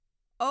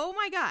Oh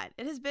my God.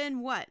 It has been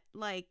what?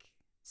 Like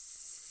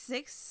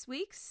 6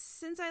 weeks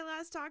since I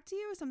last talked to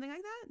you? Something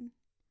like that?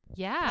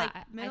 Yeah.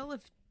 Like middle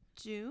of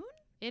June?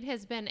 It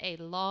has been a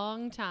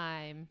long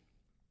time.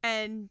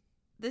 And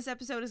this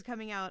episode is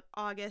coming out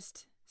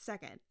August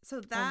 2nd. So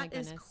that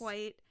is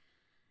quite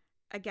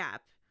a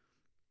gap.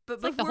 But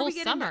it's before like the whole we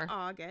get summer. into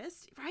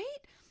August, right?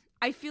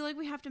 I feel like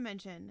we have to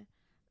mention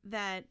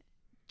that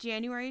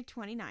January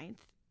 29th.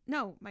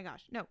 No, my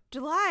gosh. No,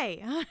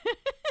 July.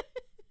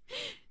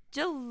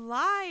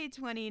 July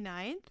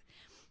 29th.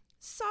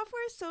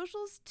 Software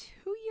Social's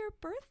 2-year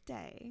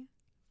birthday.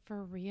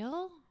 For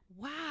real?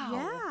 Wow.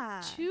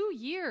 Yeah. 2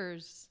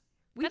 years.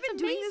 We've That's been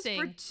doing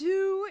amazing. this for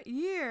 2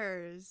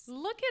 years.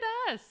 Look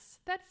at us.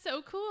 That's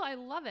so cool. I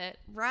love it.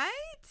 Right?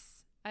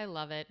 I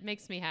love it.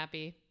 Makes me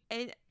happy.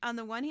 And on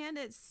the one hand,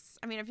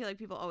 I feel like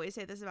people always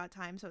say this about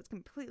time, so it's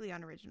completely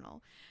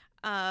unoriginal.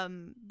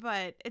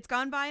 But it's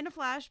gone by in a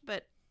flash,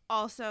 but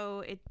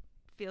also it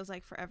feels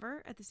like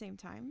forever at the same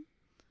time.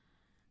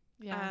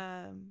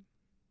 Yeah.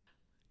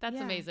 That's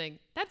amazing.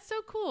 That's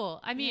so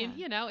cool. I mean,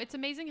 it's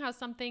amazing how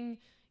something,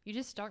 you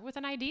just start with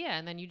an idea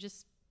and then you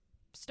just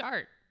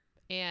start.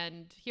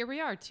 And here we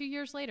are 2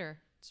 years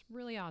later. It's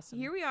really awesome.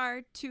 Here we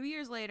are 2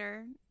 years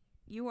later.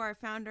 You are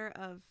founder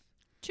of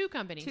 2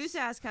 companies. 2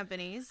 SaaS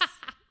companies.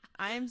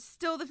 I am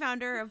still the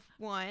founder of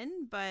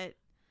one, but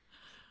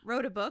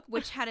wrote a book,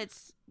 which had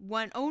its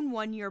own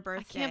 1-year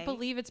birthday. I can't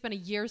believe it's been a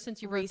year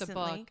since you wrote the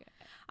book.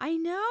 I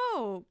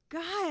know.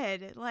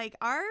 God. Like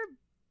our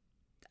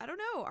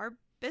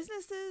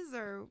businesses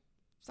or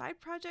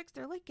side projects,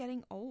 they're like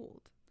getting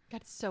old.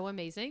 That's so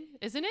amazing,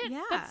 isn't it?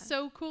 Yeah. That's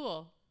so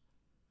cool.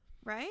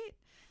 Right?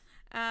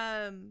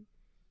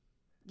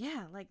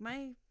 Yeah, like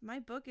my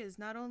book is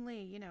not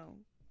only,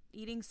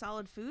 eating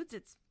solid foods,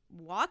 it's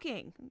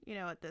walking,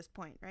 at this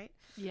point, right?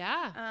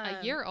 Yeah,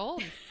 a year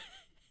old.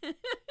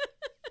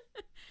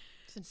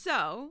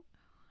 So,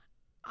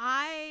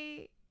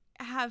 I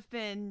have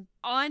been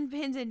on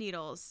pins and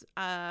needles,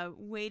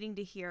 waiting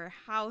to hear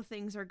how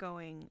things are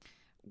going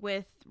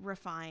with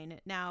Refine.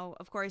 Now,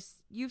 of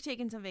course, you've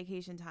taken some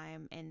vacation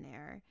time in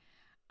there,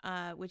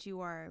 which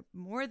you are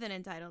more than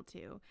entitled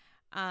to.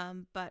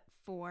 But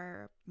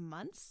for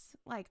months,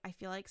 like I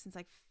feel like since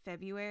like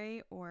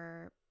February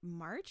or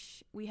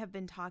March, we have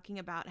been talking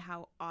about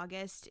how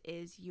August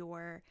is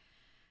your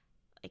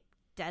like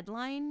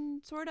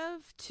deadline sort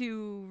of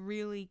to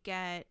really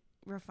get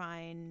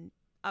Refine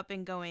up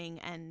and going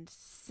and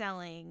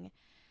selling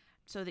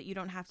so that you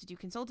don't have to do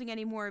consulting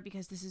anymore,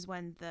 because this is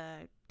when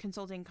the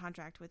consulting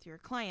contract with your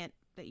client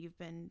that you've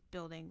been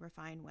building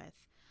Refine with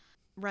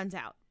runs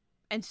out.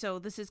 And so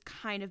this has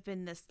kind of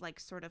been this like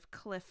sort of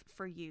cliff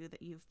for you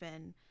that you've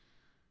been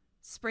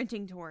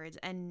sprinting towards,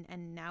 and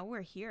now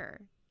we're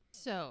here.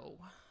 So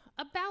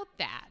about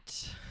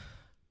that.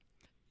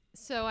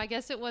 So I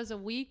guess it was a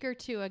week or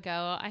two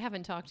ago. I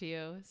haven't talked to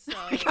you. So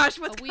oh my gosh,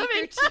 what's a week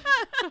coming? or two.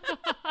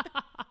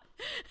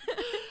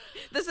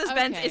 The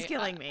suspense is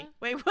killing me.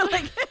 Wait, what?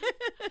 Like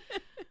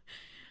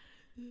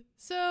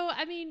So,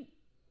 I mean,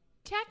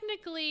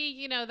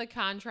 technically, the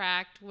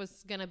contract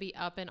was going to be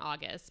up in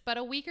August, but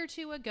a week or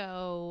two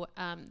ago,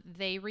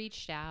 they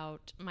reached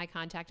out, my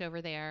contact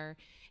over there,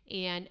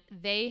 and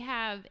they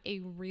have a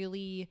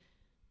really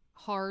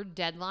hard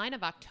deadline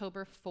of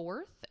October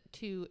 4th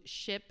to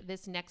ship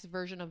this next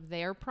version of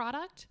their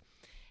product.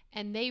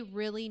 And they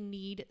really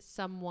need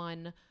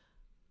someone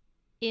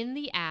in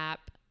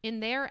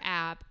their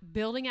app,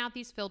 building out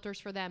these filters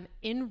for them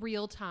in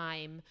real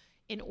time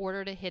in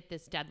order to hit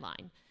this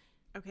deadline.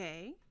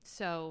 Okay.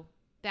 So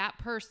that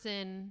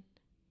person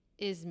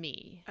is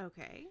me.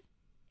 Okay.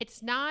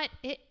 It's not,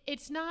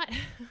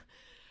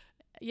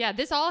 yeah,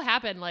 this all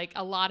happened, like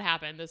a lot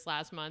happened this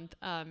last month.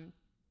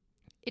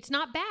 It's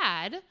not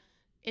bad.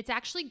 It's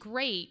actually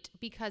great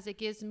because it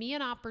gives me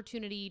an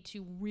opportunity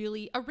to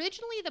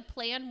originally the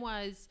plan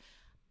was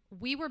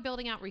we were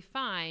building out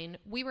Refine.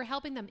 We were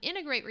helping them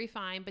integrate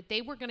Refine, but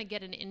they were going to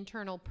get an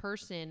internal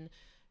person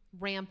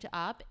ramped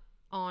up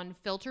on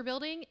filter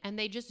building, and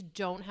they just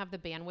don't have the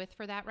bandwidth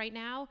for that right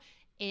now.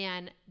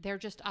 And they're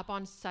just up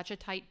on such a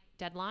tight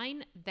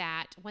deadline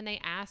that when they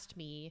asked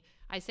me,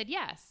 I said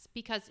yes,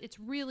 because it's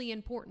really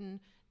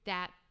important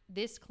that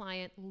this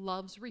client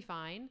loves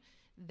Refine,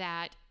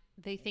 that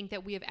they think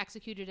that we have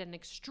executed at an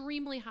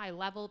extremely high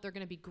level. They're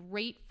going to be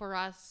great for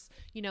us.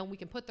 We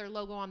can put their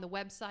logo on the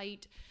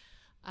website.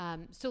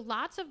 So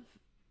lots of,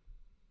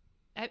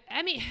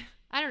 I mean,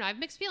 I don't know. I have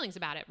mixed feelings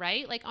about it,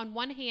 right? Like on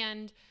one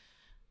hand,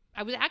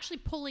 I was actually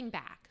pulling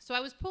back. So I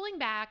was pulling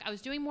back. I was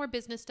doing more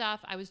business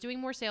stuff. I was doing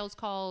more sales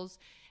calls.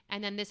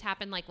 And then this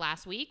happened like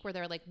last week where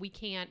they're like, we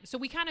can't. So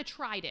we kind of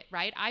tried it,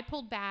 right? I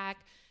pulled back.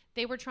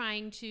 They were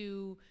trying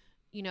to,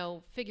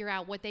 figure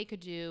out what they could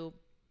do.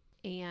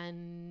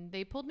 And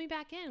they pulled me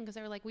back in because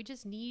they were like, we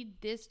just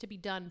need this to be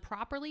done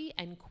properly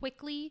and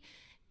quickly.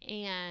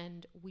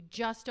 And we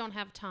just don't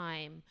have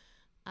time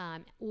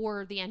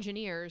or the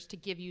engineers to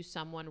give you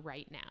someone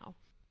right now.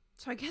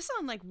 So I guess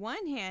on like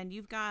one hand,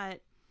 you've got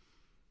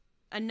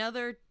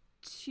another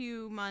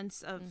 2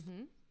 months of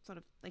sort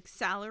of like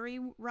salary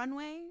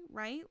runway,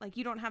 right? Like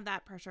you don't have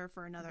that pressure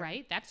for another.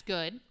 Right. That's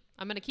good.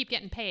 I'm going to keep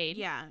getting paid.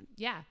 Yeah.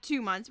 Yeah.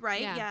 2 months,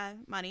 right? Yeah. Yeah.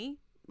 Money.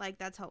 Like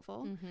that's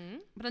helpful. Mm-hmm.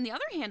 But on the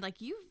other hand,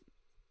 like you've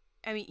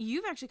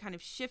actually kind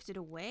of shifted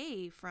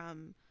away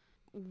from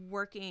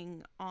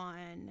working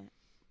on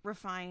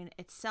Refine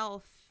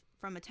itself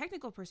from a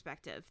technical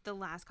perspective the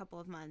last couple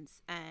of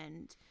months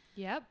and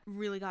Yep.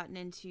 really gotten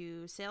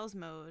into sales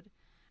mode.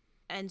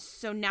 And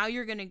so now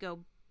you're going to go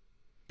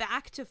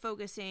back to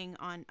focusing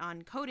on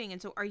coding.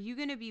 And so are you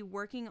going to be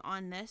working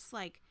on this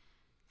like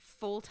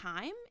full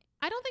time?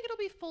 I don't think it'll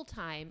be full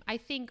time. I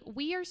think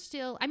we are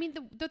still, I mean,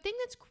 the thing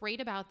that's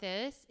great about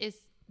this is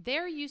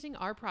they're using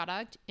our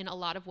product in a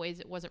lot of ways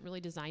it wasn't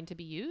really designed to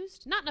be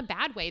used. Not in a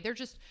bad way. They're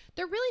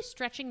really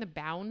stretching the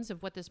bounds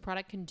of what this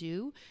product can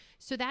do.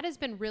 So that has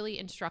been really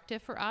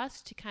instructive for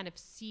us to kind of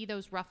see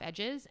those rough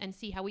edges and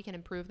see how we can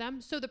improve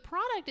them. So the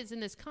product is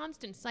in this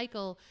constant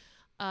cycle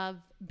of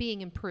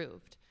being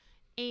improved.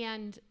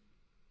 And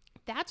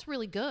that's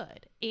really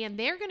good. And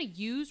they're going to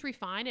use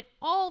Refine in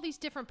all these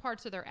different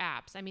parts of their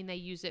apps. I mean, they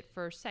use it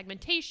for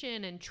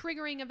segmentation and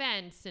triggering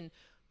events and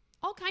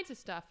all kinds of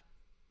stuff.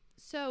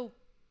 So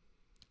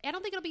I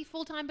don't think it'll be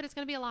full time, but it's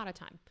going to be a lot of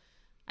time.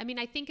 I mean,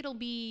 I think it'll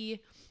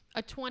be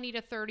a 20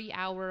 to 30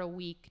 hour a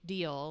week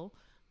deal,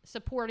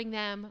 supporting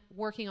them,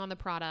 working on the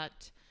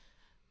product.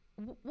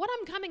 What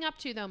I'm coming up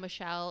to though,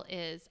 Michelle,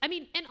 is, I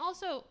mean, and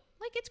also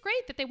like, it's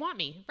great that they want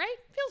me, right?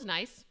 Feels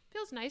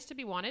nice to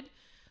be wanted.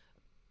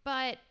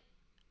 But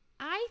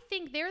I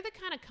think they're the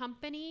kind of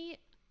company,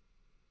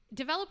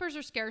 developers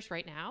are scarce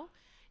right now.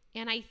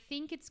 And I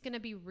think it's going to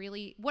be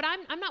really,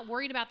 I'm not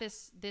worried about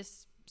this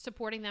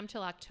supporting them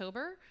till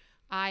October.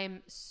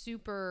 I'm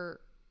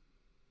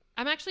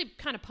actually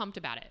kind of pumped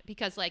about it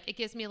because like it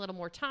gives me a little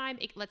more time.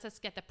 It lets us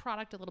get the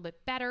product a little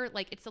bit better.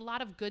 Like it's a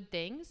lot of good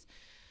things,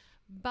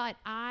 but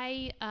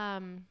I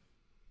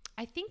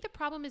think the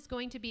problem is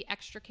going to be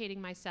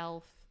extricating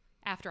myself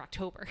after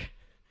October.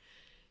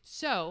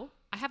 So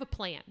I have a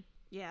plan.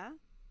 Yeah. Do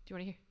you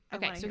want to hear?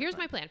 Okay. So here's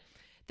my plan.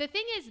 The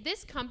thing is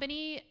this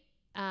company,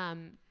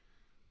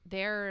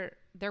 they're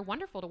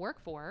wonderful to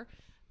work for.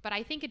 But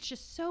I think it's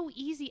just so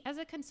easy as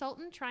a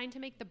consultant trying to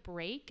make the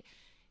break.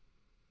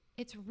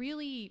 It's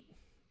really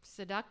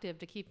seductive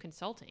to keep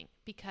consulting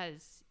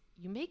because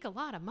you make a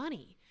lot of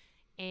money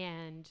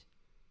and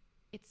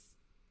it's,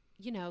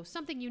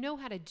 something you know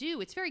how to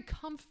do. It's very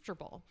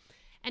comfortable.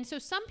 And so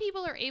some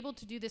people are able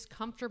to do this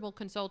comfortable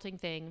consulting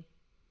thing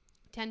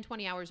 10,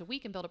 20 hours a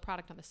week and build a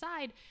product on the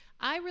side.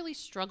 I really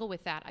struggle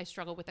with that. I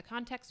struggle with the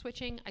context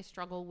switching. I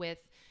struggle with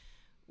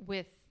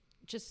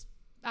just,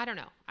 I don't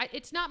know.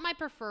 It's not my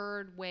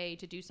preferred way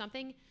to do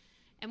something.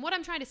 And what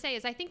I'm trying to say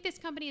is I think this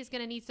company is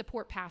going to need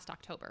support past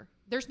October.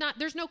 There's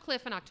no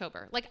cliff in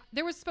October. Like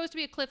there was supposed to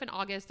be a cliff in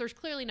August. There's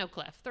clearly no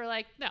cliff. They're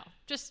like, no,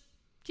 just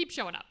keep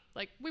showing up.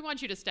 Like we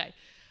want you to stay.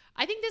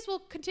 I think this will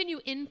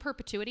continue in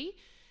perpetuity.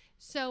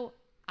 So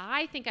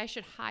I think I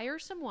should hire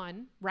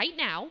someone right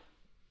now,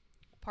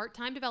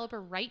 part-time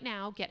developer right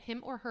now, get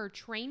him or her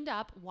trained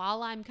up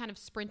while I'm kind of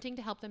sprinting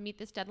to help them meet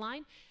this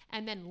deadline,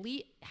 and then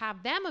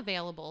have them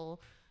available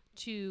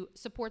to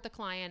support the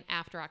client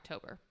after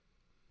October.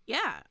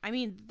 Yeah. I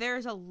mean,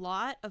 there's a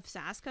lot of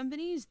SaaS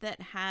companies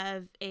that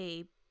have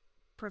a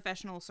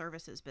professional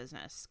services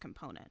business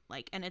component,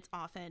 and it's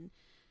often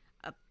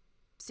a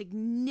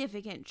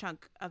significant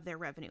chunk of their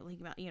revenue. Like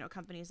about,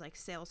 companies like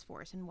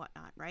Salesforce and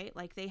whatnot, right?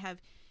 Like they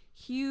have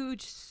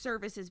huge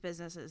services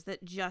businesses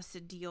that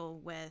just deal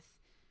with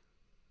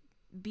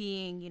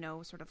being,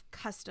 sort of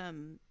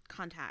custom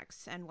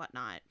contacts and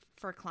whatnot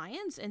for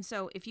clients. And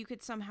so if you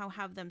could somehow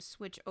have them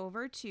switch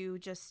over to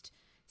just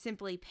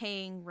simply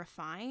paying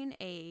Refine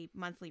a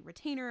monthly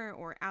retainer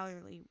or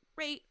hourly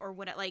rate or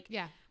what, like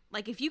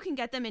if you can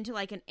get them into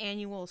like an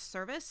annual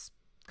service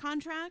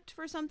contract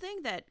for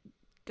something that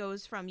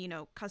goes from,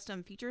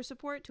 custom feature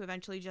support to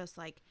eventually just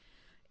like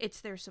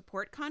it's their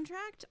support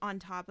contract on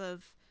top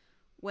of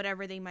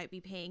whatever they might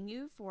be paying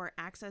you for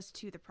access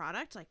to the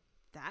product, like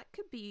that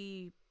could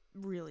be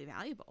really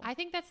valuable. I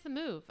think that's the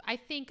move. I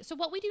think so.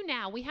 What we do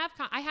now,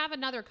 I have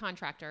another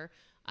contractor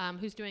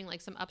who's doing like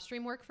some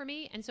upstream work for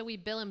me, and so we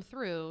bill him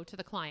through to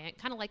the client,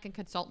 kind of like a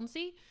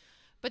consultancy.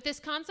 But this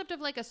concept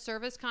of like a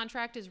service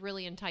contract is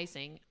really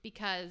enticing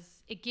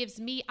because it gives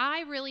me.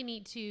 I really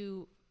need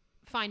to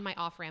find my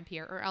off ramp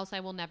here, or else I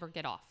will never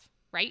get off.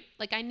 Right?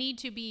 Like I need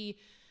to be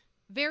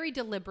very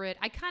deliberate.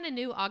 I kind of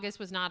knew August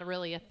was not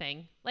really a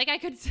thing. Like I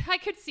could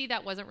see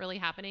that wasn't really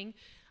happening.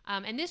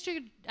 And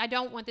I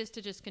don't want this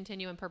to just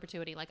continue in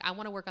perpetuity. Like I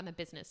want to work on the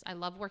business. I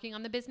love working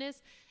on the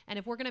business. And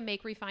if we're going to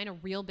make Refine a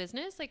real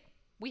business, like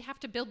we have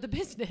to build the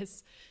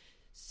business.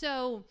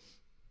 So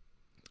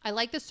I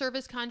like the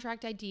service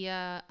contract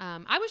idea.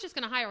 I was just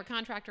going to hire a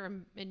contractor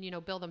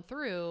and bill them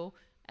through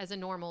as a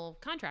normal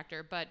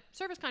contractor, but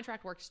service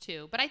contract works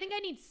too. But I think I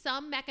need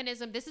some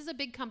mechanism. This is a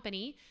big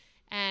company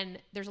and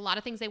there's a lot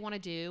of things they want to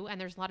do and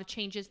there's a lot of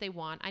changes they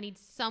want. I need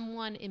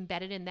someone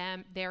embedded in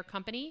their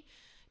company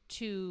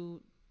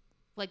to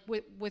like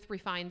with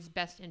Refine's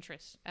best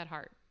interests at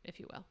heart, if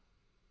you will.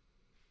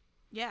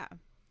 Yeah.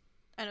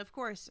 And of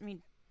course, I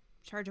mean,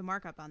 charge a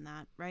markup on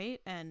that,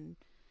 right? And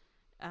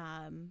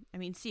I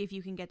mean, see if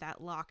you can get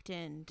that locked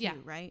in too, Yeah.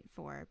 right?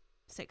 For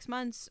 6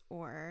 months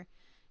or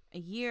a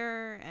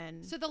year.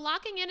 And So the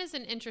locking in is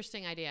an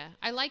interesting idea.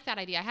 I like that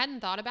idea. I hadn't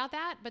thought about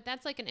that, but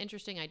that's like an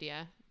interesting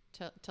idea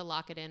to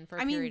lock it in for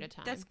a period of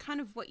time. That's kind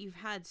of what you've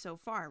had so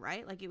far,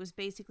 right? Like it was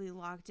basically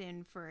locked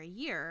in for a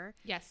year.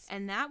 Yes.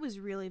 And that was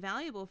really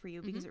valuable for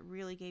you because it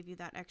really gave you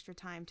that extra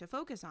time to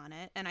focus on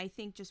it. And I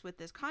think just with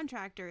this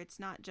contractor, it's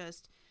not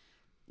just,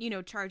 you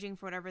know, charging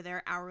for whatever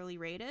their hourly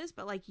rate is,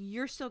 but like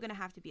you're still going to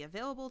have to be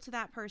available to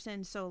that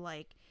person. So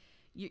like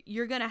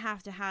you're going to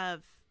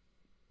have,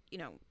 you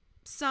know,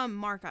 some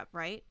markup,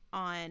 right,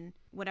 on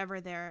whatever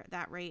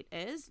that rate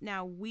is.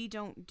 Now, we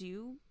don't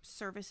do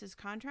services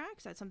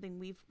contracts. That's something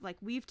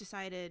we've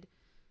decided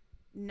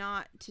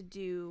not to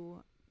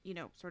do, you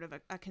know, sort of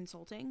a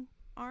consulting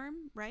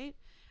arm, right?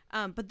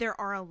 But there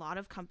are a lot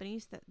of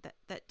companies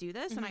that do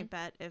this, and I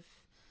bet if,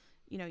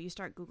 you know, you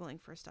start Googling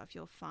for stuff,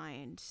 you'll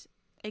find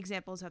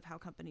examples of how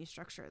companies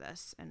structure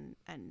this and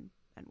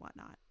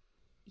whatnot.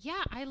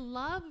 Yeah,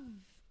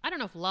 I don't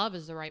know if love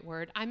is the right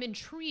word. I'm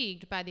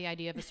intrigued by the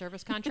idea of a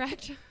service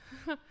contract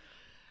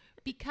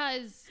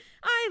because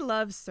I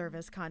love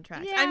service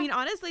contracts. Yeah. I mean,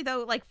 honestly,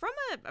 though, like from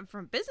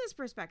a business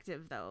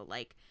perspective, though,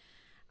 like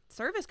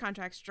service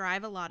contracts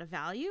drive a lot of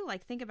value.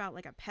 Like think about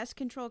like a pest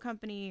control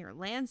company or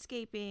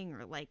landscaping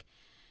or like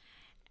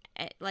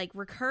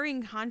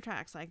recurring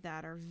contracts like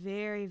that are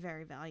very,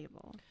 very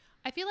valuable.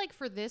 I feel like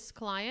for this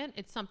client,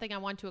 it's something I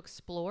want to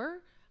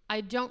explore. I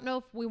don't know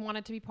if we want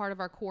it to be part of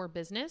our core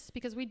business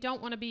because we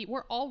don't want to be,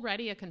 we're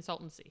already a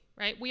consultancy,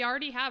 right? We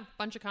already have a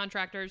bunch of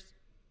contractors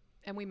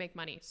and we make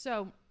money.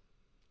 So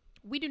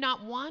we do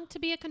not want to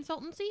be a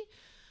consultancy.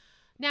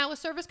 Now, a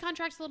service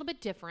contract's a little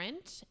bit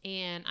different,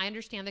 and I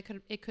understand that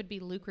it could be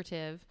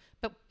lucrative,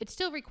 but it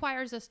still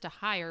requires us to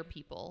hire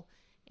people,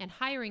 and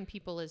hiring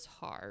people is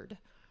hard.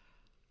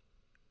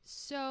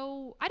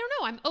 So I don't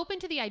know. I'm open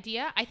to the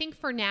idea. I think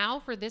for now,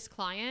 for this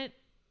client,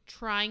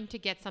 trying to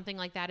get something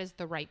like that is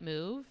the right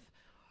move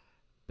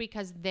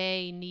because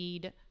they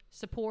need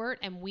support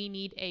and we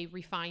need a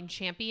refined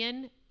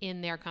champion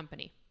in their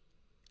company.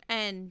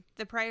 And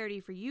the priority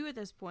for you at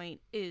this point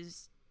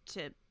is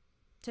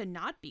to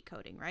not be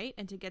coding, right?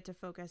 And to get to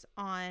focus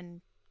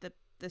on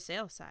the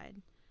sales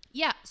side.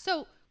 Yeah.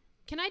 So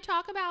can I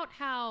talk about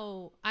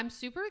how I'm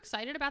super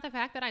excited about the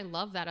fact that I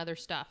love that other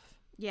stuff?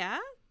 Yeah?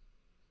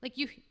 Like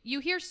you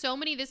hear so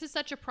many, this is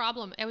such a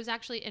problem. I was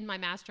actually in my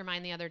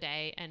mastermind the other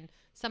day and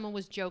someone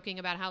was joking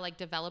about how like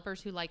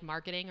developers who like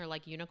marketing are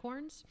like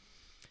unicorns.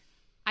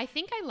 I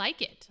think I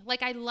like it.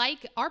 Like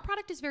our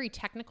product is very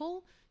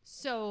technical.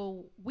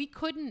 So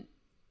Aaron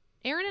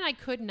and I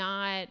could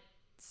not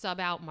sub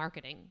out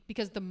marketing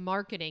because the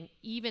marketing,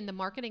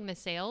 the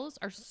sales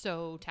are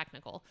so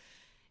technical.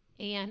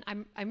 And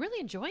I'm really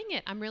enjoying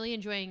it. I'm really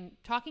enjoying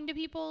talking to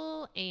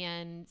people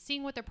and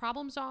seeing what their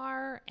problems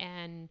are.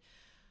 And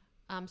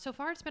so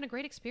far, it's been a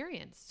great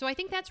experience. So I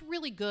think that's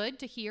really good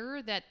to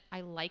hear that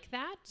I like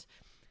that.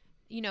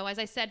 You know, as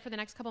I said, for the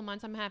next couple of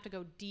months, I'm going to have to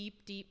go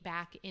deep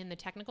back in the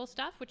technical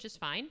stuff, which is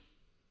fine.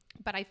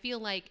 But I feel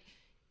like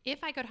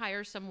if I could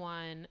hire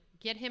someone,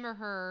 get him or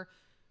her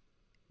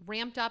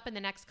ramped up in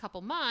the next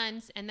couple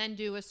months, and then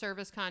do a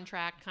service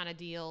contract kind of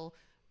deal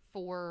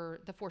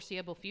for the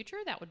foreseeable future,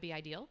 that would be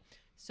ideal.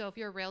 So if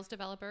you're a Rails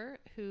developer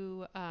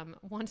who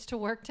wants to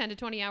work 10 to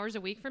 20 hours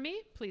a week for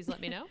me, please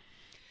let me know.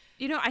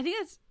 You know, I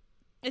think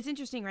it's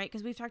interesting, right?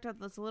 Because we've talked about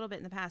this a little bit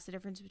in the past, the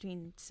difference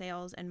between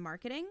sales and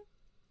marketing.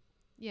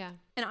 Yeah.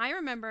 And I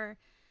remember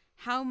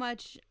how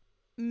much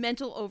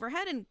mental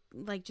overhead and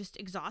like just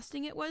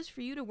exhausting it was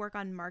for you to work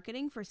on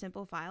marketing for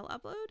simple file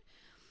upload.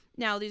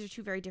 Now, these are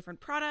two very different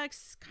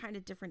products, kind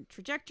of different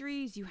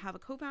trajectories. You have a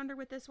co-founder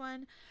with this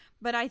one.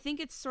 But I think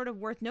it's sort of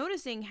worth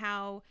noticing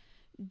how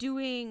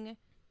doing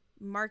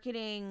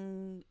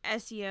marketing,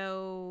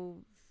 SEO,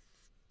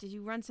 did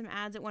you run some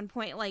ads at one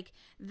point? Like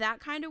that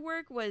kind of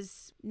work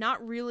was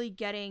not really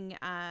getting,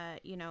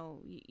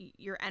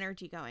 your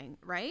energy going,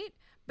 right?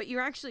 But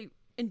you're actually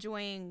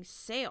enjoying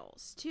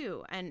sales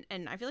too. And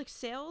I feel like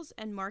sales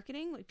and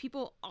marketing, like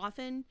people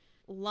often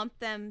lump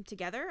them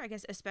together, I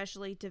guess,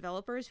 especially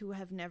developers who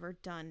have never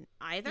done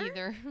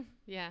either.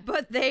 Yeah.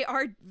 But they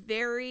are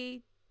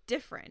very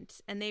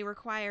different and they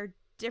require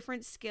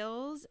different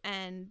skills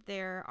and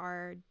there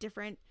are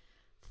different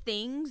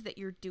things that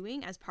you're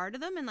doing as part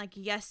of them. And like,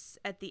 yes,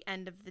 at the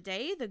end of the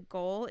day, the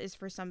goal is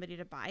for somebody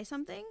to buy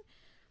something,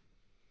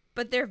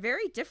 but they're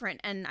very different.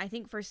 And I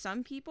think for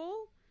some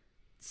people,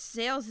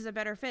 sales is a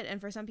better fit. And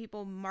for some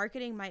people,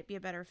 marketing might be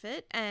a better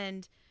fit.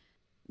 And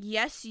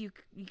yes, you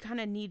kind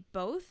of need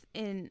both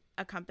in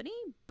a company,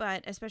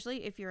 but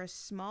especially if you're a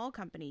small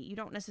company, you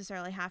don't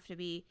necessarily have to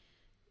be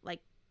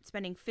like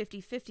spending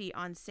 50-50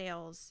 on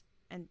sales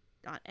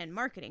and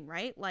marketing,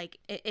 right? Like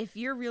if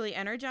you're really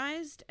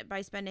energized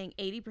by spending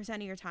 80%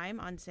 of your time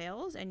on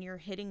sales and you're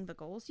hitting the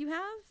goals you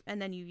have,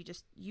 and then you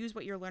just use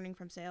what you're learning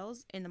from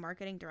sales in the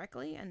marketing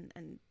directly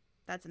and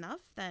that's enough,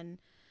 then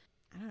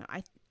I don't know.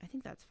 I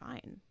think that's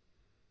fine.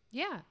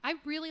 Yeah, I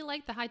really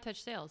like the high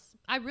touch sales.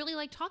 I really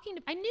like talking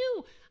to, I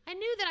knew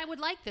that I would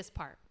like this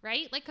part,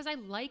 right? Like, cause I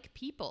like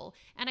people.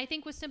 And I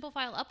think with Simple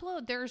File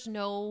Upload, there's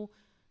no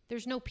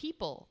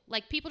people.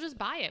 Like, people just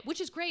buy it, which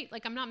is great.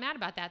 Like, I'm not mad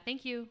about that.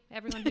 Thank you,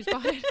 everyone who's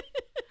bought it.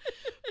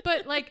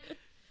 But like,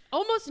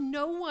 almost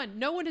no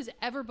one has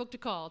ever booked a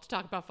call to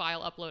talk about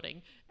file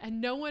uploading.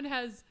 And no one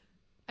has,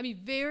 I mean,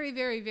 very,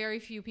 very, very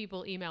few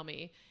people email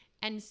me,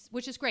 and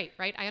which is great,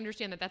 right? I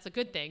understand that that's a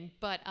good thing,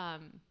 but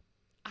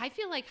I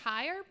feel like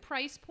higher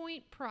price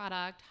point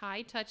product,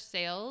 high touch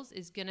sales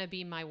is going to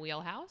be my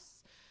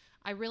wheelhouse.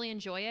 I really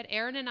enjoy it.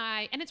 Erin and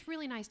I, and it's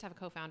really nice to have a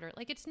co-founder.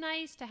 Like, it's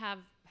nice to have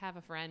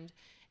a friend.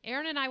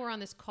 Erin and I were on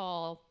this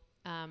call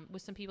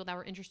with some people that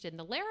were interested in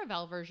the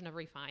Laravel version of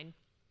Refine.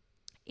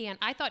 And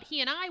I thought he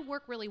and I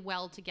work really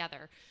well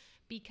together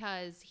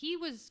because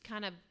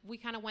we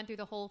kind of went through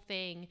the whole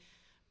thing.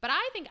 But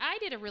I think I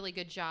did a really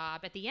good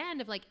job at the end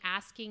of like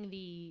asking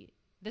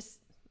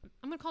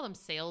I'm going to call them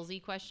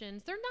salesy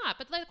questions. They're not,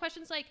 but the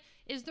questions like,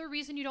 is there a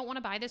reason you don't want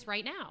to buy this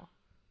right now?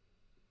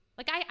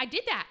 Like, I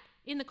did that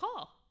in the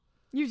call.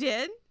 You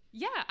did?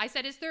 Yeah. I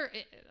said,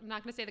 I'm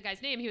not going to say the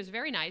guy's name. He was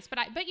very nice, but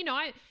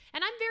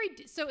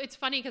so it's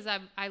funny because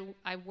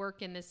I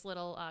work in this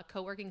little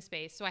co-working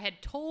space. So I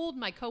had told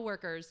my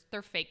coworkers,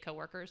 they're fake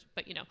coworkers,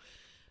 but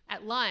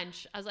at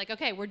lunch, I was like,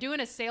 okay, we're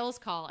doing a sales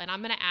call and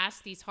I'm going to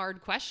ask these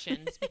hard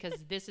questions because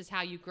this is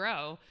how you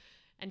grow.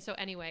 And so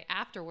anyway,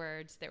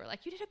 afterwards, they were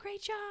like, you did a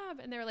great job.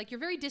 And they were like, you're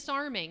very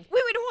disarming.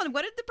 Wait, hold on.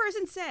 What did the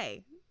person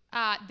say?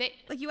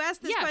 You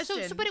asked this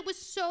question. But it was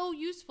so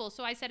useful.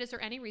 So I said, is there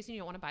any reason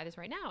you don't want to buy this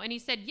right now? And he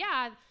said,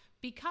 yeah,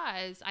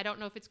 because I don't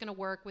know if it's going to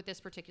work with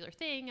this particular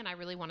thing. And I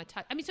really want to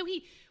touch. I mean, so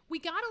we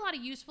got a lot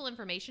of useful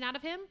information out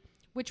of him,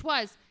 which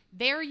was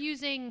they're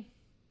using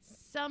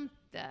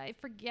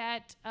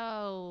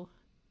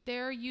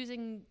they're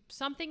using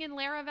something in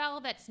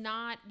Laravel that's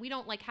not, we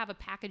don't like have a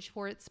package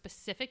for it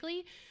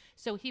specifically.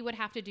 So he would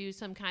have to do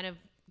some kind of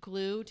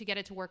glue to get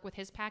it to work with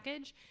his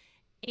package.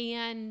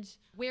 And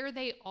where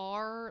they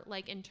are,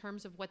 like in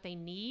terms of what they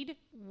need,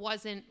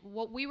 wasn't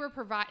what we were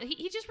providing.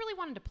 He just really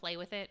wanted to play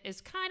with it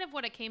is kind of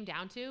what it came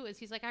down to. Is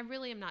he's like, I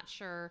really am not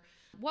sure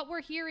what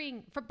we're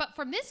hearing. But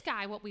from this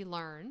guy, what we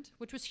learned,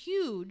 which was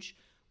huge,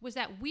 was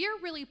that we're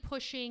really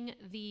pushing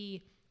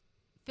the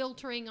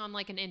filtering on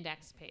like an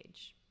index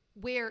page.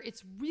 Where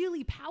it's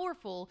really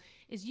powerful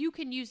is you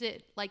can use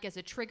it like as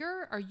a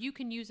trigger, or you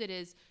can use it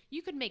as,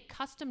 you can make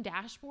custom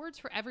dashboards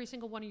for every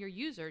single one of your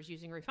users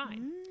using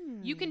Refine.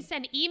 You can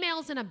send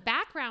emails in a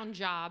background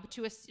job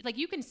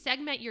you can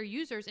segment your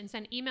users and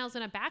send emails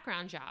in a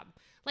background job.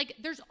 Like,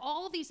 there's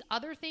all these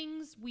other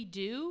things we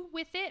do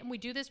with it, and we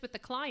do this with the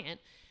client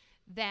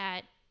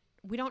that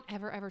we don't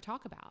ever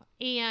talk about.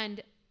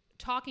 And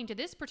talking to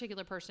this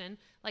particular person,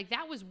 like,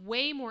 that was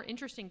way more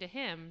interesting to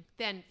him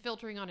than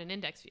filtering on an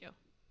index view.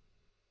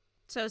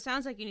 So it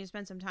sounds like you need to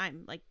spend some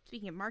time, like,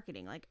 speaking of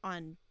marketing, like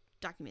on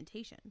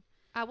documentation.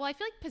 Well, I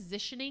feel like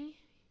positioning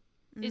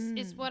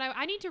is what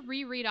I need to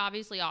reread.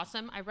 Obviously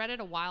Awesome. I read it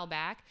a while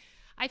back.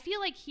 I feel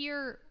like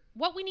here,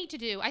 what we need to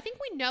do, I think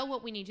we know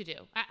what we need to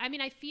do. I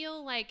mean, I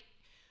feel like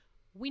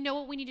we know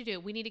what we need to do.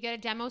 We need to get a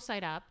demo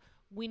site up.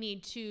 We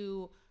need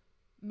to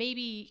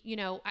maybe,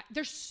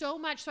 there's so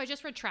much. So I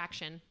just read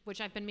Traction, which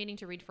I've been meaning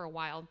to read for a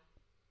while.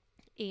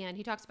 And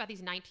he talks about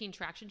these 19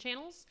 traction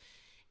channels.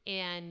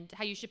 And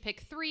how you should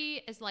pick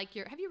 3 as like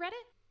have you read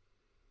it?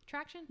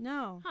 Traction?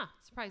 No. Huh,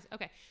 surprise.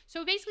 Okay.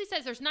 So it basically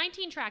says there's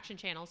 19 traction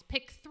channels.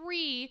 Pick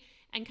 3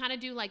 and kind of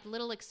do like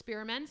little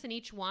experiments in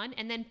each one.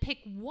 And then pick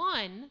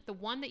one, the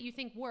one that you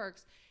think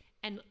works,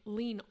 and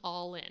lean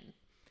all in.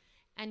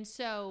 And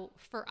so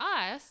for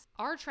us,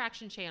 our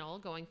traction channel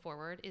going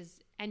forward is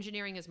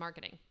engineering as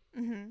marketing.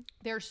 Mm-hmm.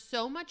 There's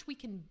so much we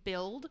can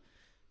build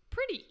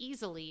pretty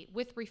easily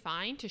with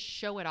Refine to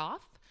show it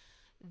off.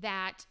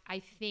 That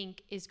I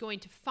think is going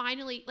to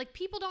finally, like,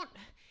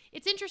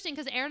 it's interesting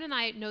because Erin and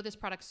I know this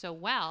product so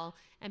well,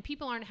 and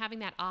people aren't having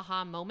that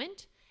aha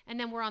moment. And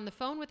then we're on the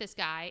phone with this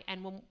guy,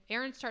 and when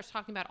Erin starts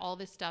talking about all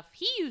this stuff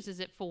he uses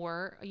it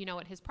for,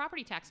 at his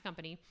property tax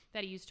company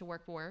that he used to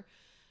work for,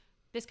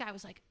 this guy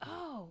was like,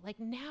 oh, like,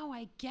 now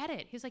I get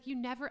it. He's like, you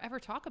never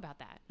ever talk about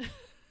that.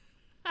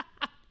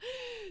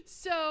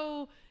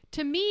 So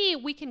to me,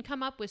 we can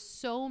come up with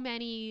so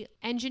many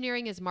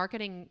engineering as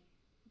marketing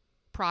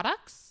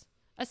products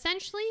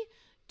essentially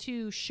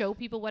to show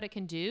people what it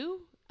can do.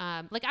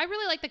 I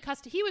really like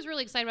he was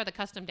really excited about the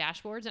custom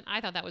dashboards, and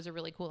I thought that was a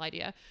really cool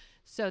idea.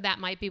 So that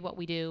might be what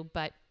we do,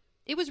 but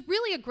it was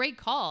really a great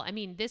call. I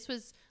mean, this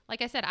was,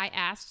 like I said, I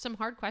asked some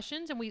hard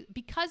questions, and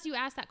because you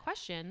asked that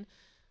question,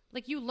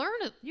 like, you learn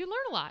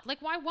a lot.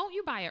 Like, why won't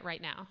you buy it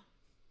right now?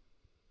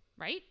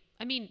 Right?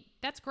 I mean,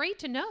 that's great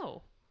to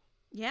know.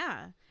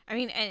 Yeah. I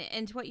mean,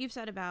 and to what you've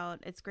said about,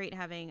 it's great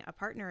having a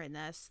partner in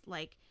this,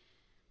 like,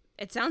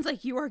 it sounds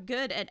like you are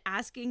good at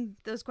asking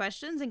those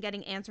questions and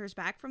getting answers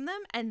back from them.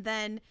 And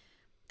then,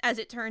 as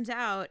it turns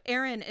out,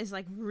 Erin is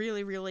like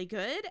really, really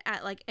good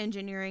at like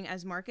engineering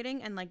as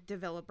marketing and like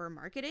developer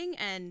marketing.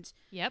 And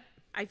yep,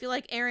 I feel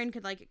like Aaron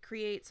could like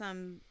create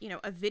some,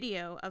 a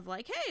video of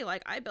like, hey,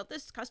 like I built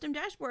this custom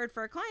dashboard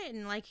for a client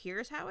and like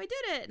here's how I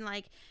did it. And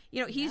like,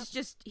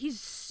 he's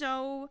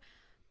so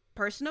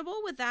personable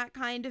with that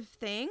kind of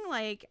thing.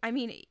 Like, I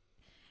mean,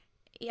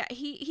 yeah,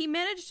 he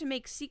managed to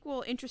make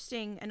SQL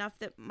interesting enough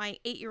that my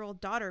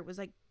 8-year-old daughter was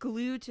like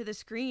glued to the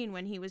screen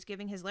when he was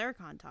giving his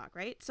Laracon talk,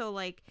 right? So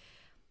like,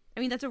 I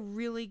mean, that's a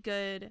really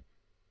good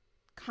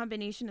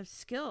combination of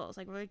skills,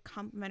 like really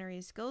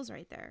complementary skills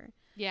right there.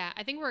 Yeah,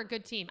 I think we're a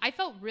good team. I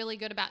felt really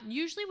good about,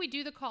 usually we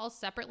do the calls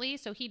separately.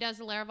 So he does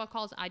the Laravel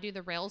calls, I do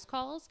the Rails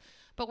calls,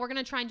 but we're going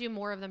to try and do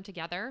more of them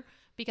together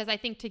because I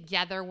think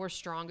together we're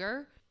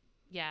stronger.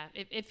 Yeah,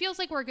 it feels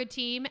like we're a good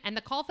team. And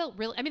the call felt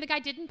really, I mean, the guy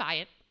didn't buy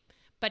it,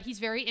 but he's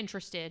very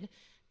interested.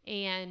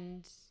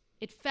 And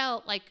it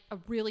felt like a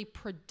really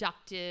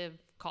productive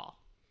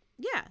call.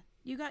 Yeah,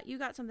 you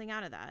got something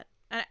out of that.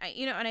 And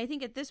I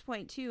think at this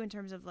point too, in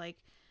terms of like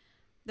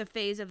the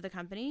phase of the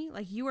company,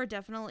 like you are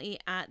definitely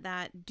at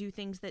that do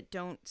things that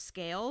don't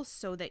scale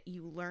so that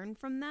you learn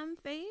from them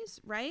phase,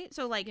 right?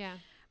 So like,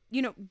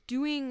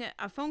 doing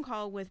a phone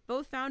call with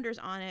both founders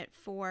on it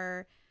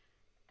for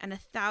an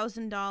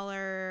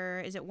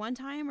 $1,000, is it one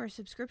time or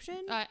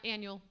subscription?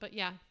 Annual, but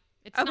yeah,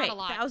 it's okay, not a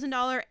lot.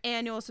 $1,000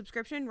 annual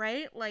subscription,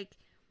 right? Like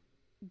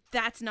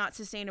that's not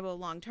sustainable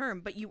long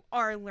term, but you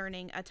are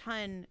learning a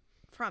ton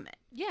from it.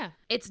 Yeah.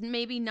 It's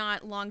maybe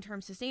not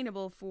long-term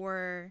sustainable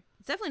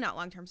it's definitely not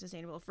long-term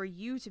sustainable for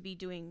you to be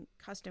doing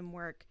custom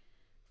work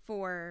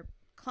for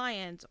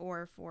clients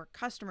or for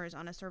customers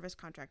on a service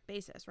contract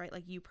basis, right?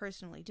 Like you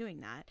personally doing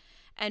that.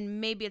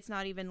 And maybe it's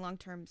not even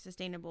long-term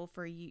sustainable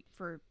for you,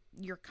 for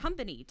your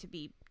company to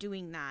be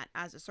doing that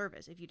as a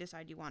service if you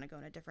decide you want to go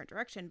in a different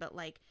direction. But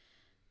like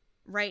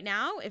right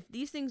now, if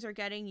these things are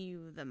getting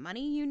you the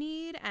money you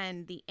need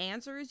and the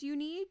answers you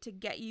need to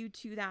get you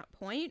to that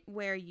point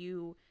where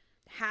you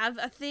have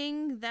a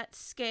thing that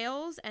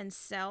scales and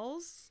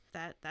sells,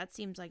 that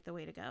seems like the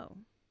way to go.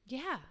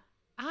 Yeah.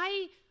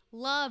 I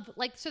love,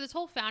 like, so this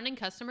whole founding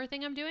customer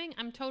thing I'm doing,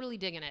 I'm totally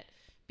digging it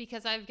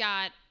because I've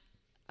got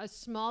a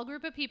small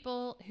group of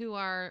people who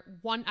are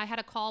I had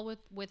a call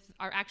with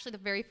actually the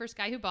very first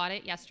guy who bought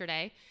it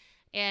yesterday.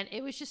 And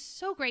it was just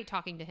so great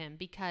talking to him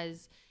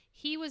because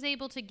he was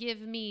able to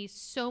give me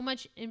so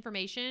much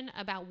information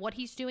about what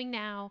he's doing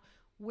now,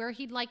 where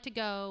he'd like to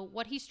go,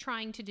 what he's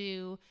trying to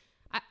do.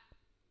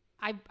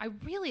 I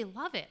really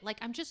love it. Like,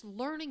 I'm just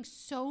learning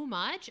so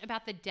much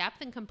about the depth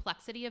and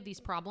complexity of these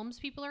problems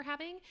people are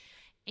having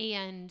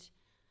and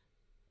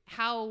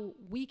how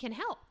we can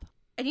help.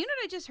 And you know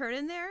what I just heard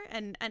in there?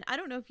 And I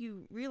don't know if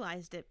you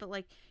realized it, but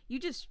like you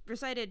just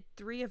recited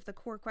 3 of the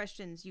core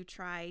questions you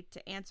try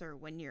to answer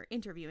when you're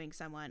interviewing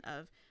someone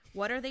of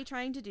what are they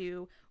trying to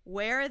do?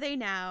 Where are they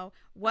now?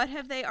 What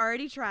have they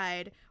already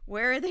tried?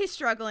 Where are they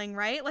struggling,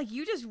 right? Like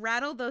you just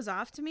rattled those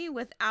off to me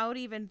without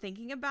even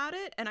thinking about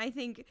it. And I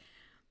think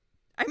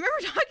I remember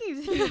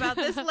talking to you about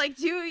this like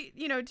 2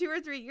 or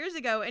 3 years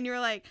ago, and you're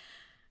like,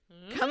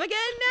 come again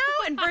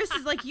now? And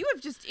versus like you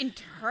have just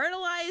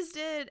internalized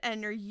it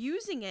and are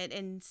using it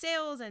in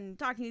sales and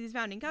talking to these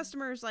founding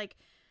customers like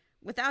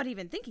without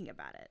even thinking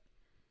about it.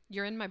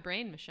 You're in my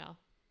brain, Michelle.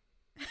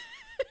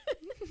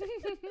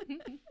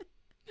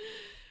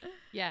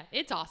 Yeah,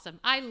 it's awesome.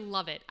 I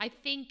love it. I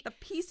think the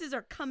pieces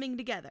are coming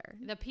together.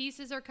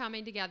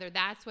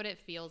 That's what it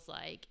feels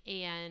like.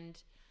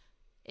 And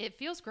it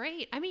feels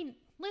great. I mean,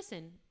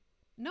 listen,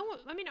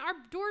 our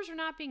doors are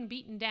not being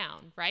beaten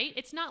down, right?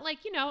 It's not like,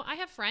 I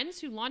have friends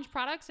who launch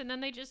products and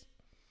then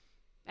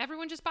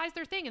everyone just buys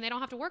their thing and they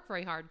don't have to work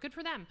very hard. Good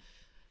for them.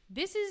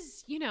 This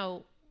is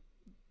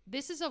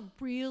a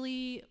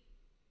really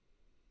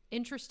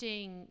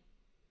interesting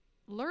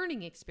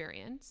learning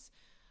experience,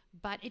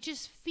 but it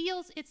just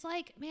feels, it's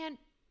like, man,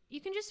 you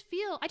can just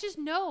feel, I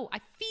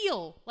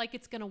feel like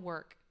it's going to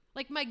work.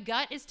 Like my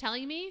gut is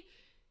telling me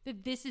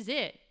that this is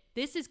it.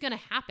 This is going to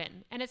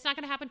happen, and it's not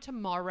going to happen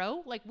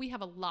tomorrow. Like we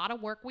have a lot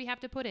of work we have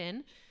to put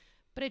in,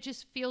 but it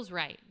just feels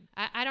right.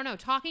 I don't know,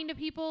 talking to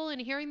people and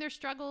hearing their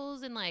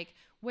struggles and like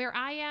where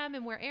I am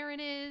and where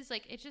Aaron is,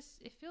 like it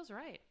feels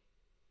right.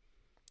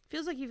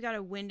 Feels like you've got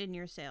a wind in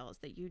your sails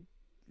that you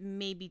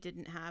maybe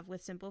didn't have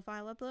with Simple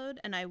File Upload.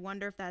 And I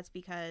wonder if that's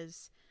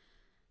because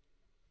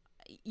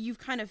you've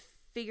kind of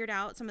figured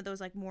out some of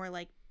those like more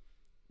like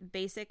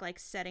basic, like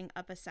setting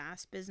up a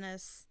SaaS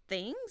business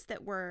things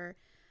that were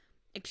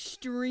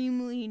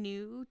extremely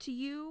new to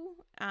you.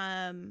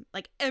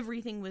 Like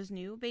everything was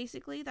new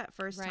basically that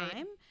first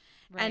time.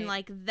 Right. And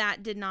like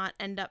that did not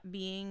end up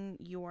being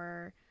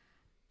your,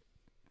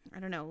 I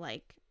don't know,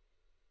 like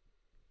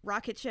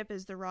rocket ship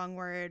is the wrong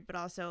word, but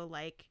also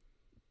like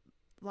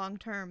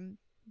long-term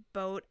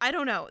boat. I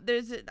don't know.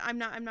 I'm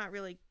not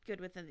really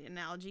good with the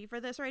analogy for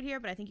this right here,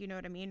 but I think you know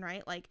what I mean,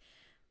 right? Like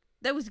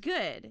that was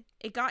good.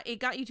 It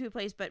got you to a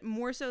place, but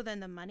more so than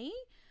the money,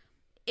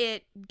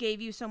 it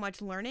gave you so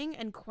much learning.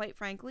 And quite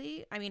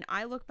frankly, I mean,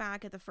 I look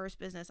back at the first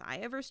business I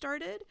ever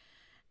started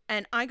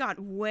and I got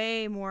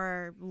way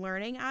more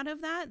learning out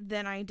of that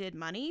than I did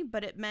money,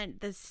 but it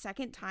meant the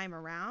second time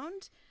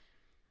around,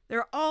 there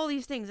are all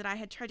these things that I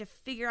had tried to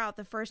figure out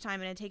the first time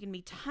and it had taken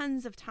me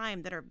tons of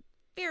time that are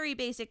very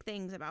basic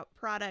things about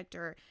product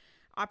or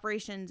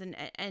operations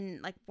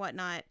and like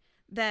whatnot,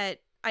 that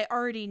I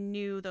already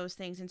knew those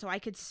things. And so I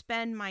could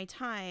spend my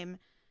time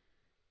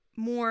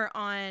more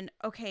on,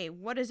 okay,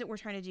 what is it we're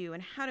trying to do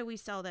and how do we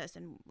sell this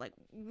and like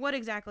what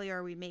exactly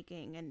are we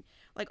making, and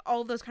like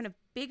all those kind of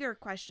bigger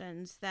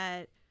questions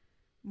that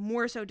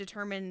more so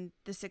determine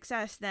the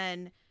success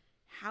than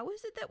how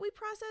is it that we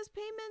process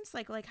payments,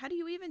 like how do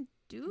you even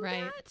do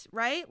that,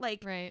 right?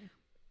 Like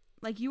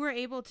you were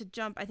able to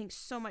jump, I think,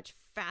 so much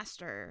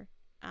faster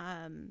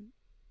into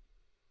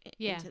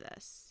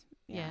this.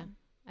 Yeah,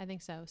 I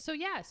think so. So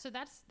that's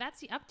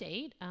the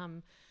update.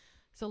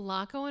 There's a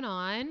lot going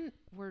on.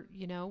 We're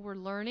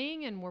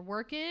learning and we're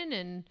working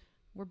and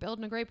we're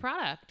building a great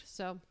product.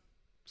 So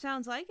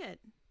sounds like it.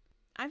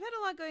 I've had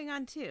a lot going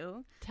on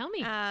too. Tell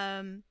me.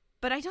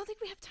 But I don't think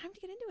we have time to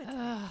get into it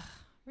today.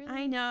 Really?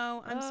 I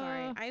know. I'm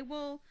sorry. I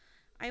will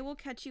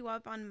catch you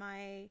up on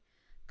my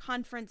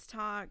conference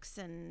talks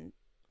and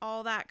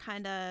all that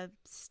kind of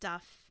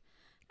stuff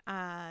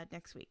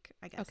next week,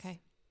 I guess.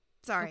 Okay.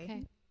 Sorry.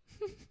 Okay.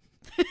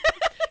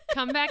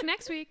 Come back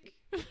next week.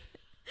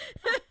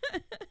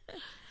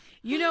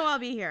 I'll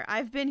be here.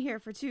 I've been here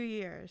for 2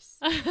 years.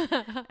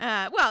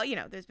 Well,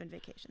 there's been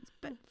vacations,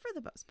 but for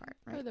the most part,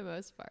 right? For the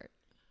most part.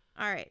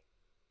 All right.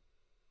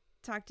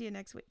 Talk to you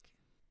next week.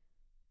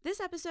 This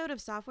episode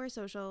of Software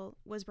Social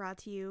was brought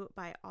to you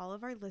by all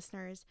of our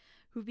listeners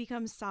who've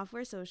become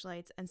software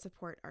socialites and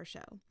support our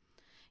show.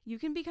 You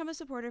can become a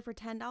supporter for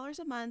 $10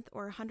 a month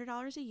or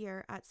 $100 a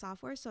year at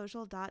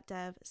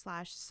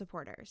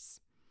softwaresocial.dev/supporters.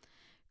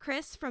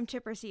 Chris from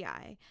Chipper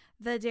CI,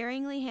 the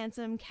daringly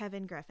handsome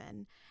Kevin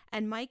Griffin,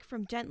 and Mike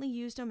from Gently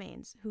Used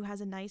Domains, who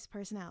has a nice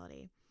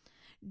personality.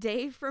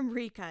 Dave from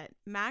Recut,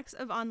 Max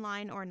of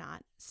Online or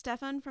Not,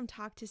 Stefan from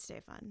Talk to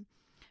Stefan,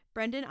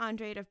 Brendan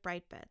Andrade of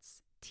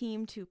Brightbits,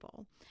 Team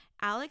Tuple,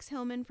 Alex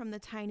Hillman from the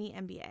Tiny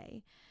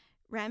MBA,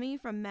 Remy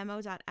from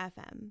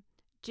Memo.fm,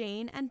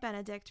 Jane and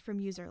Benedict from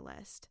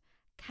Userlist,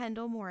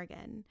 Kendall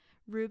Morgan,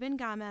 Ruben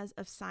Gamez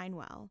of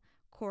Signwell,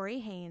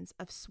 Corey Haynes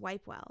of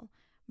Swipewell,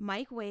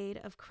 Mike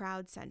Wade of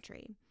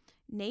CrowdSentry,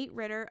 Nate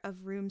Ritter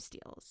of Room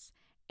Steals,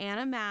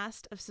 Anna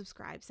Mast of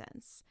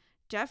SubscribeSense,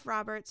 Jeff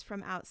Roberts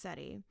from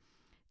OutSeti,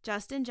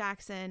 Justin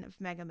Jackson of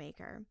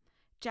MegaMaker,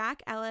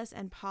 Jack Ellis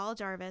and Paul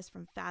Jarvis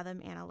from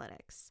Fathom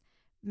Analytics,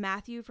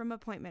 Matthew from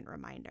Appointment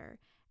Reminder,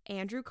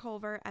 Andrew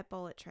Culver at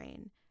Bullet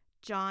Train,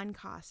 John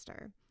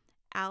Coster,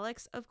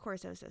 Alex of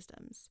Corso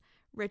Systems,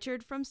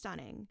 Richard from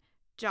Stunning,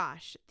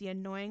 Josh, the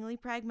annoyingly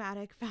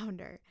pragmatic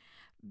founder,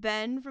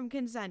 Ben from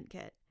Consent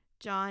Kit,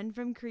 John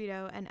from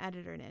Credo and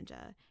Editor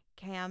Ninja,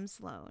 Cam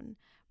Sloan,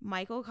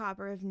 Michael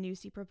Copper of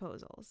Newsy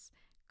Proposals,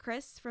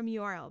 Chris from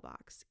URL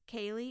Box,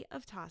 Kaylee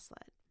of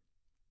Tosslet,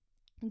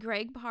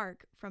 Greg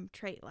Park from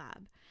Trait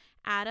Lab,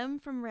 Adam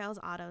from Rails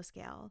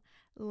Autoscale,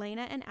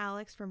 Lena and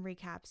Alex from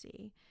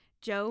Recapsy,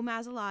 Joe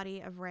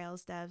Mazzolotti of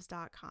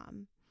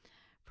RailsDevs.com,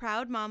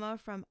 Proud Mama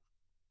from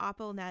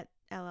AppleNet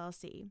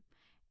LLC,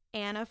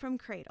 Anna from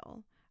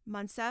Cradle,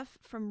 Munsef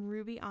from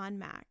Ruby on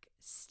Mac,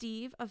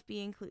 Steve of Be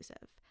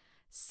Inclusive,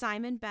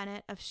 Simon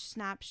Bennett of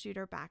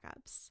Snapshooter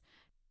Backups,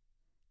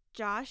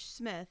 Josh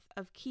Smith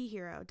of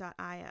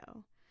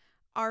KeyHero.io,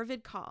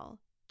 Arvid Call,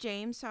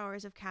 James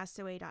Sowers of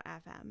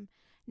Castaway.fm,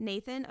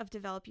 Nathan of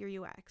Develop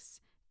Your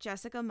UX,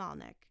 Jessica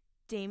Malnick,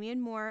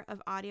 Damian Moore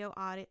of Audio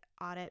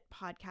Audit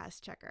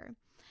Podcast Checker,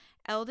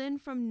 Eldon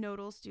from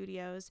Nodal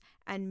Studios,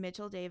 and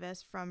Mitchell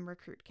Davis from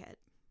RecruitKit.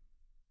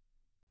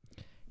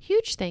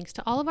 Huge thanks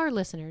to all of our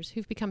listeners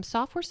who've become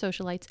software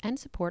socialites and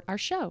support our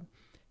show.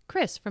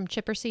 Chris from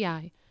Chipper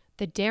CI,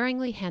 the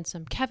daringly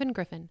handsome Kevin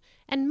Griffin,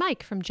 and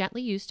Mike from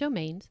Gently Used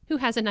Domains, who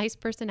has a nice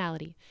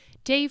personality,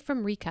 Dave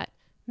from Recut,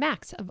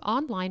 Max of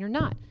Online or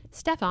Not,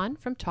 Stefan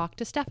from Talk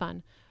to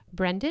Stefan,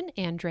 Brendan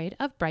Andrade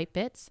of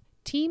Brightbits,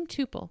 Team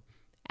Tuple,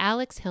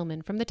 Alex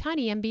Hillman from the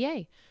Tiny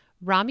MBA,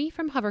 Rami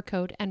from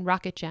Hovercode and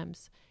Rocket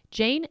Gems,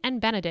 Jane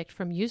and Benedict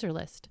from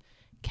Userlist,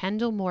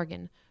 Kendall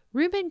Morgan,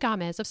 Ruben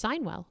Gamez of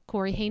Signwell,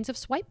 Corey Haynes of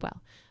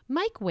Swipewell,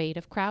 Mike Wade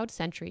of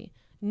CrowdSentry,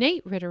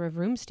 Nate Ritter of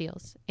Room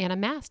Steals, Anna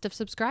Mast of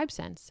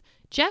SubscribeSense,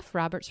 Jeff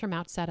Roberts from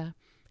OutSeta,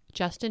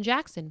 Justin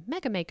Jackson,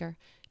 MegaMaker,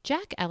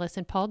 Jack Ellis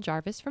and Paul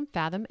Jarvis from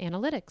Fathom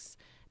Analytics,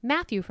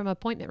 Matthew from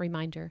Appointment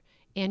Reminder,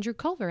 Andrew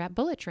Culver at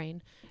Bullet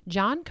Train,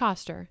 John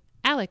Coster,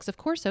 Alex of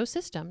Corso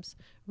Systems,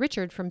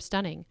 Richard from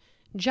Stunning,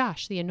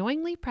 Josh, the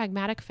annoyingly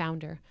pragmatic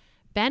founder,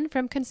 Ben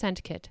from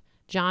Consent Kit,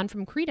 John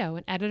from Credo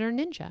and Editor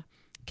Ninja,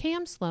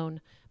 Cam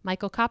Sloan,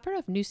 Michael Copper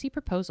of Newsy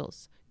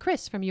Proposals,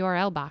 Chris from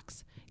URL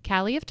Box,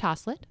 Callie of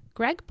Tosslet,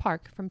 Greg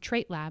Park from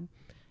Trait Lab,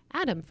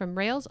 Adam from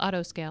Rails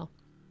Autoscale,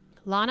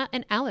 Lana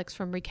and Alex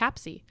from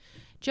Recapsy,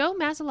 Joe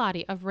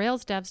Mazzolotti of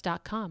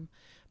RailsDevs.com,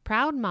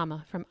 Proud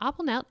Mama from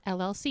AppleNet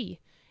LLC,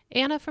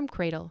 Anna from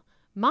Cradle,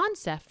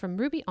 Monsef from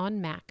Ruby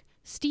on Mac,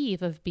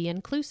 Steve of Be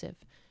Inclusive,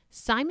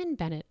 Simon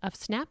Bennett of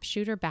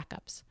Snapshooter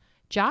Backups,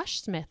 Josh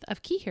Smith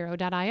of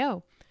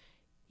KeyHero.io,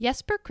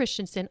 Jesper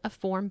Christensen of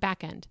Form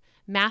Backend,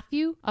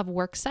 Matthew of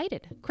Works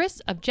Cited,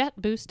 Chris of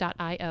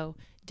JetBoost.io,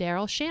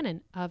 Daryl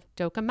Shannon of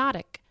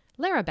Docamatic,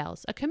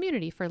 Larabelle's, a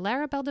community for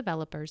Laravel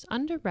developers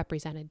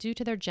underrepresented due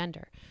to their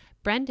gender,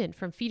 Brendan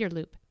from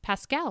Feederloop,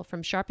 Pascal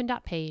from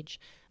Sharpen.page,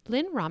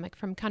 Lynn Romick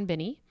from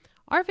Konbini,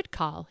 Arvid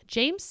Kahl,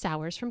 James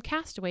Sowers from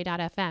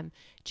Castaway.fm,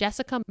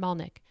 Jessica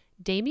Malnick,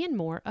 Damian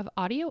Moore of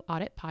Audio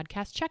Audit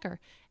Podcast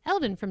Checker,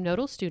 Eldon from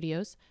Nodal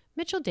Studios,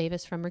 Mitchell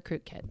Davis from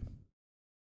RecruitKit.